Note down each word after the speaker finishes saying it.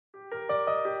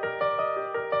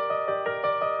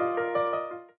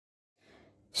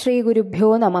ശ്രീ ഗുരുഭ്യോ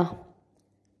നമഃ.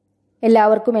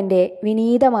 എല്ലാവർക്കും എൻ്റെ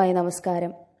വിനീതമായ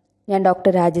നമസ്കാരം. ഞാൻ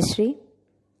ഡോക്ടർ രാജശ്രീ.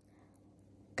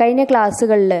 കഴിഞ്ഞ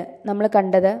ക്ലാസ്സുകളിൽ നമ്മൾ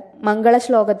കണ്ടത്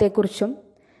മംഗളശ്ലോകത്തെക്കുറിച്ചും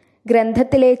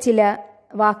ഗ്രന്ഥത്തിലെ ചില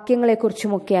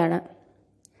വാക്യങ്ങളെക്കുറിച്ചുമൊക്കെയാണ്.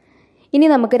 ഇനി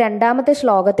നമുക്ക് രണ്ടാമത്തെ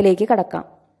ശ്ലോകത്തിലേക്ക് കടക്കാം.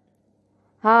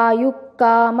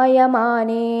 ആയുക്കാമയമാനേന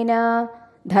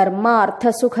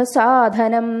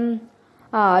ധർമാർത്ഥസുഖസാധനം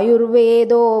ആയുർവേദോപദേശേഷു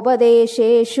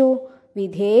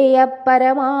വിധേയ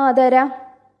പരമാദര.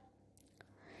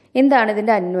 എന്താണ്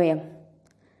ഇതിൻ്റെ അന്വയം?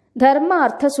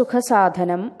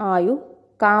 ധർമാർത്ഥസുഖസാധനം ആയു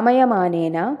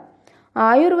കാമയമാനേന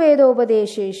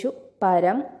ആയുർവേദോപദേശേഷു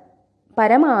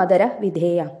പരമാദര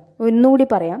വിധേയ. ഒന്നുകൂടി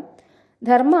പറയാം.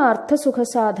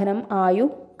 ധർമാർത്ഥസുഖസാധനം ആയു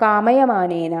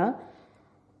കാമയമാനേന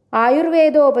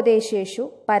ആയുർവേദോപദേശേഷു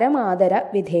പരമാദര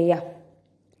വിധേയ.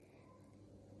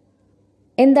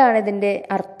 എന്താണ് ഇതിൻ്റെ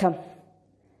അർത്ഥം?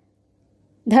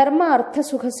 ധർമ്മ അർത്ഥ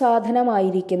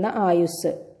സുഖസാധനമായിരിക്കുന്ന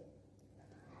ആയുസ്,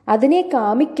 അതിനെ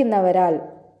കാമിക്കുന്നവരാൽ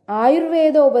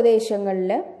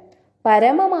ആയുർവേദോപദേശങ്ങളിൽ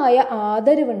പരമമായ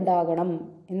ആദരവുണ്ടാകണം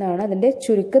എന്നാണ് അതിൻ്റെ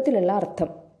ചുരുക്കത്തിലുള്ള അർത്ഥം.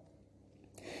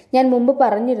 ഞാൻ മുമ്പ്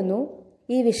പറഞ്ഞിരുന്നു,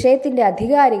 ഈ വിഷയത്തിൻ്റെ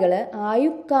അധികാരികൾ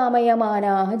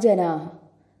ആയുക്കാമയമാനാഹ ജനാഹ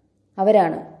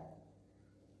അവരാണ്.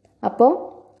 അപ്പോൾ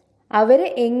അവർ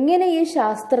എങ്ങനെ ഈ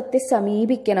ശാസ്ത്രത്തെ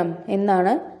സമീപിക്കണം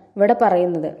എന്നാണ് ഇവിടെ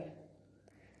പറയുന്നത്.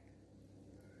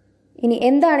 ഇനി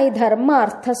എന്താണ് ഈ ധർമ്മ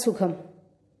അർത്ഥ സുഖം?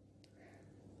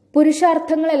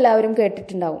 പുരുഷാർത്ഥങ്ങൾ എല്ലാവരും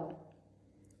കേട്ടിട്ടുണ്ടാവും.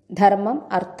 ധർമ്മം,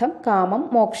 അർത്ഥം, കാമം,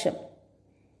 മോക്ഷം.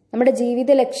 നമ്മുടെ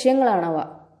ജീവിത ലക്ഷ്യങ്ങളാണവ.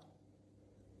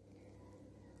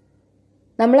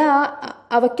 നമ്മൾ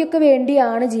അവയ്ക്കൊക്കെ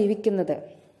വേണ്ടിയാണ് ജീവിക്കുന്നത്.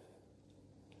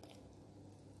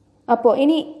 അപ്പോൾ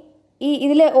ഇനി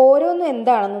ഇതിലെ ഓരോന്നും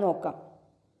എന്താണെന്ന് നോക്കാം.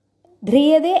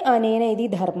 ധ്രിയതേ അനേന ഇതി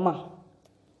ധർമ്മ.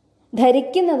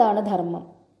 ധരിക്കുന്നതാണ് ധർമ്മം.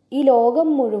 ഈ ലോകം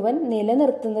മുഴുവൻ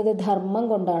നിലനിർത്തുന്നത് ധർമ്മം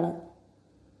കൊണ്ടാണ്.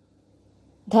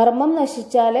 ധർമ്മം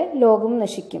നശിച്ചാൽ ലോകം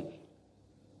നശിക്കും.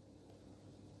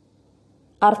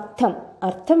 അർത്ഥം,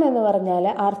 അർത്ഥം എന്ന് പറഞ്ഞാൽ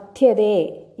അർത്ഥ്യതേ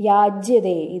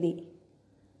യാജ്യതേ ഇതി,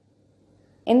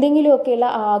 എന്തെങ്കിലുമൊക്കെയുള്ള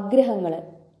ആഗ്രഹങ്ങൾ.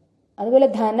 അതുപോലെ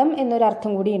ധനം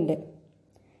എന്നൊരർത്ഥം കൂടിയുണ്ട്.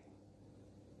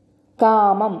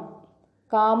 കാമം,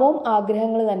 കാമവും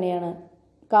ആഗ്രഹങ്ങൾ തന്നെയാണ്.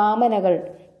 കാമനകൾ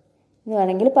എന്ന്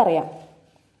വേണമെങ്കിൽ പറയാം.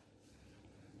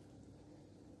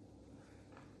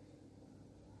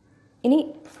 ഇനി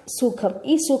സുഖം.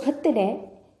 ഈ സുഖത്തിനെ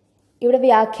ഇവിടെ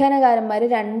വ്യാഖ്യാനകാരന്മാർ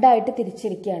രണ്ടായിട്ട്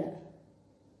തിരിച്ചിരിക്കുകയാണ്.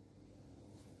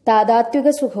 താദാത്വിക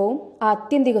സുഖവും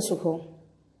ആത്യന്തിക സുഖവും.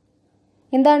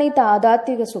 എന്താണ് ഈ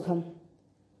താദാത്വിക സുഖം?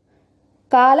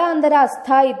 കാലാന്തര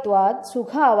അസ്ഥായിത്വാത്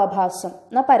സുഖ അവഭാസം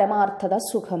ന പരമാർത്ഥത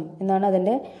സുഖം എന്നാണ്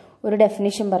അതിൻ്റെ ഒരു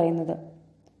ഡെഫിനിഷൻ പറയുന്നത്.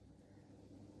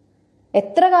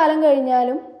 എത്ര കാലം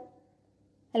കഴിഞ്ഞാലും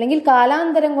അല്ലെങ്കിൽ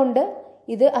കാലാന്തരം കൊണ്ട്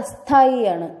ഇത്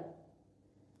അസ്ഥായിയാണ്,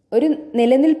 ഒരു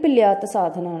നിലനിൽപ്പില്ലാത്ത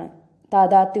സാധനമാണ്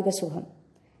താദാത്വിക സുഖം.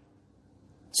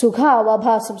 സുഖ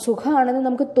അവഭാസം, സുഖമാണെന്ന്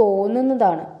നമുക്ക്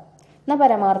തോന്നുന്നതാണ്. എന്നാ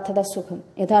പരമാർത്ഥത സുഖം,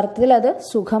 യഥാർത്ഥത്തിൽ അത്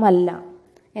സുഖമല്ല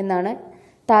എന്നാണ്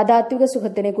താദാത്വിക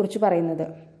സുഖത്തിനെ കുറിച്ച് പറയുന്നത്.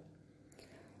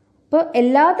 അപ്പോൾ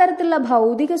എല്ലാ തരത്തിലുള്ള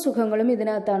ഭൗതിക സുഖങ്ങളും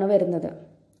ഇതിനകത്താണ് വരുന്നത്.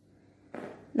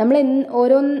 നമ്മൾ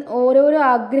ഓരോരോ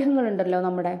ആഗ്രഹങ്ങളുണ്ടല്ലോ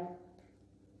നമ്മുടെ,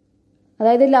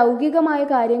 അതായത് ലൗകികമായ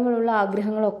കാര്യങ്ങളുള്ള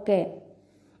ആഗ്രഹങ്ങളൊക്കെ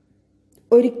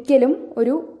ഒരിക്കലും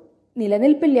ഒരു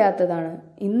നിലനിൽപ്പില്ലാത്തതാണ്.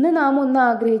 ഇന്ന് നാം ഒന്ന്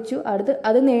ആഗ്രഹിച്ചു,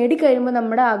 അത് നേടിക്കഴിയുമ്പോൾ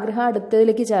നമ്മുടെ ആഗ്രഹം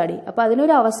അടുത്തതിലേക്ക് ചാടി. അപ്പം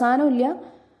അതിനൊരു അവസാനമില്ല,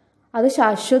 അത്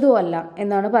ശാശ്വതവുമല്ല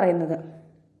എന്നാണ് പറയുന്നത്.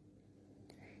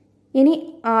 ഇനി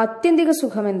ആത്യന്തിക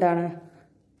സുഖം എന്താണ്?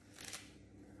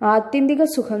 ആത്യന്തിക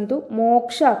സുഖം തു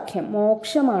മോക്ഷാഖ്യം,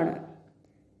 മോക്ഷമാണ്.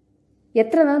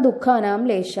 എത്ര ദുഃഖാനാം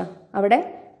ലേശ, അവിടെ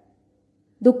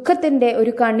ദുഃഖത്തിൻ്റെ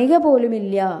ഒരു കണിക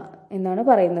പോലുമില്ല എന്നാണ്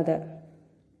പറയുന്നത്.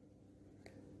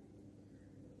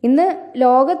 ഇന്ന്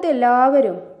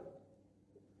ലോകത്തെല്ലാവരും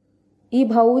ഈ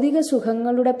ഭൗതിക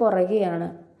സുഖങ്ങളുടെ പുറകെയാണ്.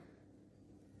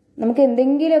 നമുക്ക്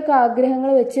എന്തെങ്കിലുമൊക്കെ ആഗ്രഹങ്ങൾ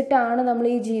വെച്ചിട്ടാണ് നമ്മൾ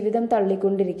ഈ ജീവിതം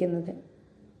തള്ളിക്കൊണ്ടിരിക്കുന്നത്.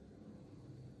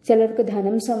 ചിലർക്ക്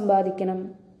ധനം സമ്പാദിക്കണം,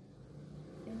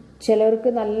 ചിലർക്ക്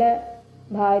നല്ല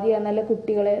ഭാര്യ, നല്ല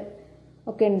കുട്ടികളെ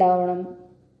ഒക്കെ ഉണ്ടാവണം,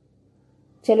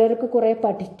 ചിലർക്ക് കുറേ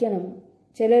പഠിക്കണം,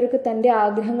 ചിലർക്ക് തൻ്റെ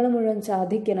ആഗ്രഹങ്ങൾ മുഴുവൻ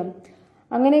സാധിക്കണം.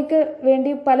 അങ്ങനെയൊക്കെ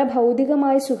വേണ്ടി പല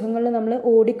ഭൗതികമായ സുഖങ്ങളിൽ നമ്മൾ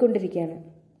ഓടിക്കൊണ്ടിരിക്കുകയാണ്.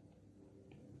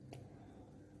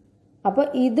 അപ്പോൾ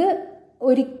ഇത്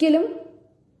ഒരിക്കലും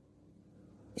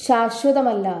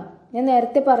ശാശ്വതമല്ല. ഞാൻ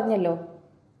നേരത്തെ പറഞ്ഞല്ലോ,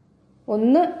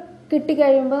 ഒന്ന്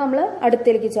കിട്ടിക്കഴിയുമ്പോൾ നമ്മൾ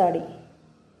അടുത്തേക്ക് ചാടി.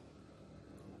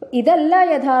 ഇതല്ല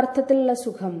യഥാർത്ഥത്തിലുള്ള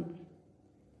സുഖം.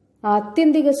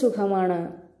 ആത്യന്തിക സുഖമാണ്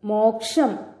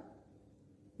മോക്ഷം,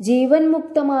 ജീവൻ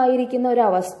മുക്തമായിരിക്കുന്ന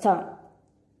ഒരവസ്ഥ.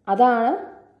 അതാണ്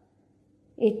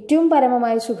ഏറ്റവും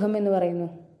പരമമായ സുഖം എന്ന് പറയുന്നു.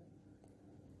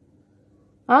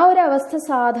 ആ ഒരു അവസ്ഥ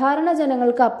സാധാരണ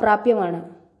ജനങ്ങൾക്ക് അപ്രാപ്യമാണ്.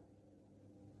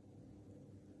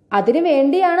 അതിനു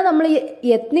വേണ്ടിയാണ് നമ്മൾ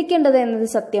യത്നിക്കേണ്ടത് എന്നത്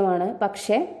സത്യമാണ്.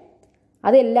 പക്ഷെ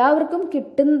അതെല്ലാവർക്കും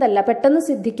കിട്ടുന്നതല്ല, പെട്ടെന്ന്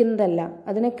സിദ്ധിക്കുന്നതല്ല.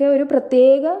 അതിനൊക്കെ ഒരു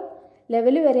പ്രത്യേക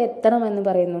ലെവൽ വരെ എത്തണമെന്ന്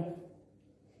പറയുന്നു.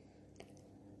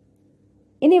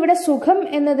 ഇനി ഇവിടെ സുഖം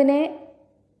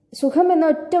എന്ന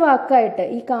ഒറ്റ വാക്കായിട്ട്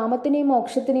ഈ കാമത്തിനെയും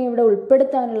മോക്ഷത്തിനെയും ഇവിടെ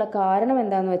ഉൾപ്പെടുത്താനുള്ള കാരണം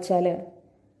എന്താണെന്ന് വെച്ചാൽ,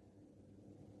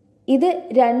 ഇത്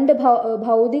രണ്ട്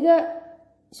ഭൗതിക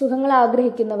സുഖങ്ങൾ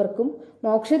ആഗ്രഹിക്കുന്നവർക്കും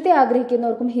മോക്ഷത്തെ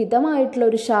ആഗ്രഹിക്കുന്നവർക്കും ഹിതമായിട്ടുള്ള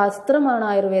ഒരു ശാസ്ത്രമാണ്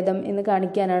ആയുർവേദം എന്ന്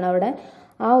കാണിക്കാനാണ് അവിടെ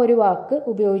ആ ഒരു വാക്ക്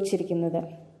ഉപയോഗിച്ചിരിക്കുന്നത്.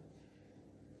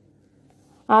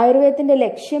 ആയുർവേദത്തിന്റെ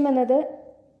ലക്ഷ്യം എന്നത്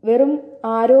വെറും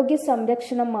ആരോഗ്യ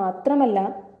സംരക്ഷണം മാത്രമല്ല,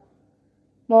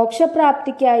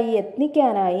 മോക്ഷപ്രാപ്തിക്കായി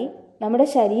യത്നിക്കാനായി നമ്മുടെ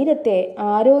ശരീരത്തെ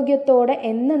ആരോഗ്യത്തോടെ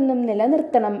എന്നെന്നും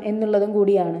നിലനിർത്തണം എന്നുള്ളതും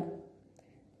കൂടിയാണ്.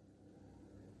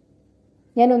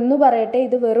 ഞാൻ ഒന്ന് പറയട്ടെ,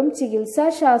 ഇത് വെറും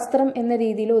ചികിത്സാശാസ്ത്രം എന്ന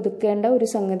രീതിയിൽ ഒതുക്കേണ്ട ഒരു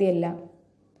സംഗതിയല്ല.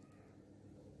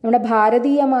 നമ്മുടെ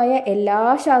ഭാരതീയമായ എല്ലാ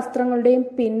ശാസ്ത്രങ്ങളുടെയും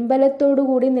പിൻബലത്തോടു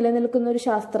കൂടി നിലനിൽക്കുന്ന ഒരു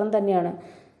ശാസ്ത്രം തന്നെയാണ്.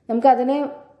 നമുക്കതിനെ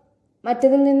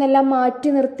മറ്റതിൽ നിന്നെല്ലാം മാറ്റി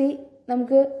നിർത്തി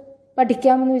നമുക്ക്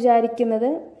പഠിക്കാമെന്ന് വിചാരിക്കുന്നത്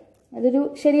അതൊരു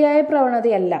ശരിയായ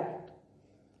പ്രവണതയല്ല.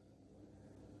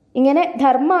 ഇങ്ങനെ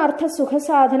ധർമാർത്ഥ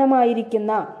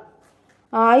സുഖസാധനമായിരിക്കുന്ന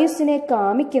ആയുസ്സിനെ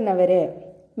കാമിക്കുന്നവര്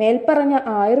മേൽപ്പറഞ്ഞ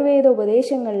ആയുർവേദ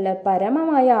ഉപദേശങ്ങളിൽ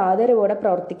പരമമായ ആദരവോടെ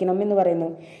പ്രവർത്തിക്കണം എന്ന് പറയുന്നു.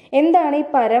 എന്താണ് ഈ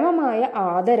പരമമായ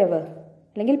ആദരവ്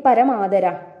അല്ലെങ്കിൽ പരമാദര?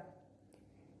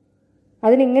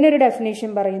 അതിനിങ്ങനൊരു ഡെഫിനേഷൻ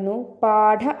പറയുന്നു: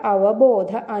 പാഠ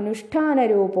അവബോധ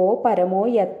അനുഷ്ഠാനരൂപോ പരമോ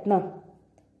യത്ന.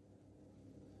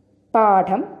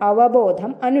 പാഠം,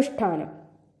 അവബോധം, അനുഷ്ഠാനം.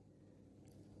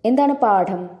 എന്താണ്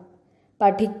പാഠം?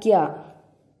 പഠിക്കുക.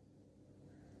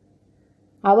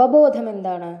 അവബോധം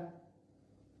എന്താണ്?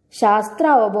 ശാസ്ത്ര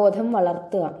അവബോധം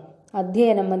വളർത്തുക.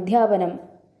 അധ്യയനം, അധ്യാപനം,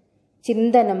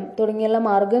 ചിന്തനം തുടങ്ങിയുള്ള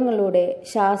മാർഗങ്ങളിലൂടെ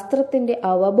ശാസ്ത്രത്തിൻ്റെ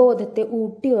അവബോധത്തെ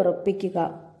ഊട്ടിയുറപ്പിക്കുക.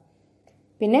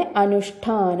 പിന്നെ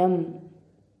അനുഷ്ഠാനം,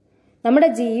 നമ്മുടെ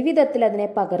ജീവിതത്തിൽ അതിനെ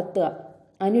പകർത്തുക,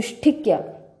 അനുഷ്ഠിക്കുക.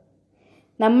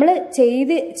 നമ്മൾ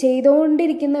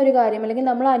ചെയ്തുകൊണ്ടിരിക്കുന്ന ഒരു കാര്യം അല്ലെങ്കിൽ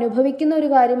നമ്മൾ അനുഭവിക്കുന്ന ഒരു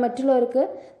കാര്യം മറ്റുള്ളവർക്ക്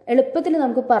എളുപ്പത്തിൽ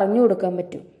നമുക്ക് പറഞ്ഞു കൊടുക്കാൻ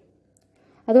പറ്റും.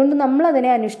 അതുകൊണ്ട് നമ്മൾ അതിനെ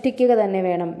അനുഷ്ഠിക്കുക തന്നെ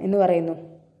വേണം എന്ന് പറയുന്നു.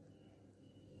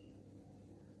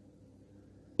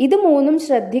 ഇത് മൂന്നും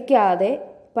ശ്രദ്ധിക്കാതെ,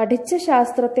 പഠിച്ച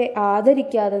ശാസ്ത്രത്തെ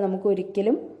ആദരിക്കാതെ നമുക്ക്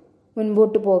ഒരിക്കലും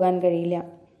മുൻപോട്ട് പോകാൻ കഴിയില്ല.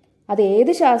 അത്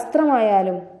ഏത്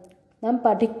ശാസ്ത്രമായാലും നാം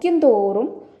പഠിക്കും തോറും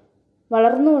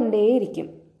വളർന്നുകൊണ്ടേയിരിക്കും.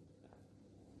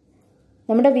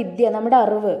 നമ്മുടെ വിദ്യ, നമ്മുടെ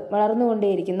അറിവ്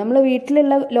വളർന്നുകൊണ്ടേയിരിക്കും. നമ്മൾ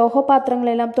വീട്ടിലുള്ള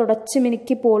ലോഹപാത്രങ്ങളെല്ലാം തുടച്ച്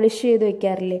മിനുക്കി പോളിഷ് ചെയ്ത്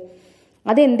വെക്കാറില്ലേ?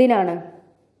 അതെന്തിനാണ്?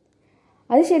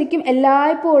 അത് ശരിക്കും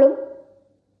എല്ലായ്പ്പോഴും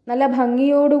നല്ല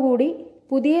ഭംഗിയോടുകൂടി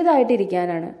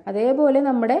പുതിയതായിട്ടിരിക്കാനാണ്. അതേപോലെ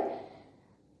നമ്മുടെ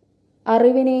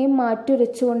അറിവിനെയും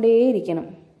മാറ്റുരച്ചുകൊണ്ടേയിരിക്കണം.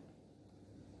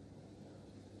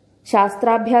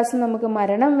 ശാസ്ത്രാഭ്യാസം നമുക്ക്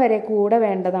മരണം വരെ കൂടെ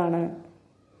വേണ്ടതാണ്.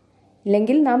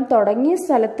 ഇല്ലെങ്കിൽ നാം തുടങ്ങിയ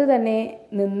സ്ഥലത്ത് തന്നെ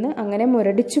നിന്ന് അങ്ങനെ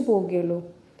മുരടിച്ചു പോവുകയുള്ളൂ.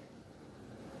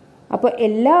 അപ്പോൾ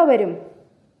എല്ലാവരും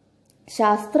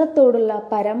ശാസ്ത്രത്തോടുള്ള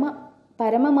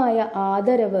പരമമായ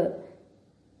ആദരവ്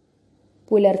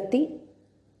പുലർത്തി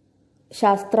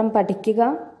ശാസ്ത്രം പഠിക്കുക,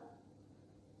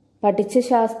 പഠിച്ച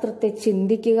ശാസ്ത്രത്തെ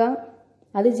ചിന്തിക്കുക,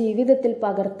 അത് ജീവിതത്തിൽ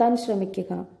പകർത്താൻ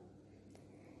ശ്രമിക്കുക.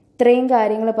 ഇത്രയും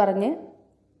കാര്യങ്ങൾ പറഞ്ഞ്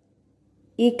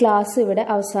ഈ ക്ലാസ് ഇവിടെ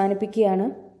അവസാനിപ്പിക്കുകയാണ്.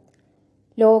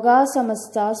 ലോകാ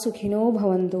സമസ്ത സുഖിനോ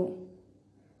ഭവന്തു.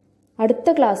 അടുത്ത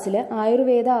ക്ലാസ്സിൽ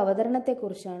ആയുർവേദ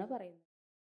അവതരണത്തെക്കുറിച്ചാണ് പറയുന്നത്.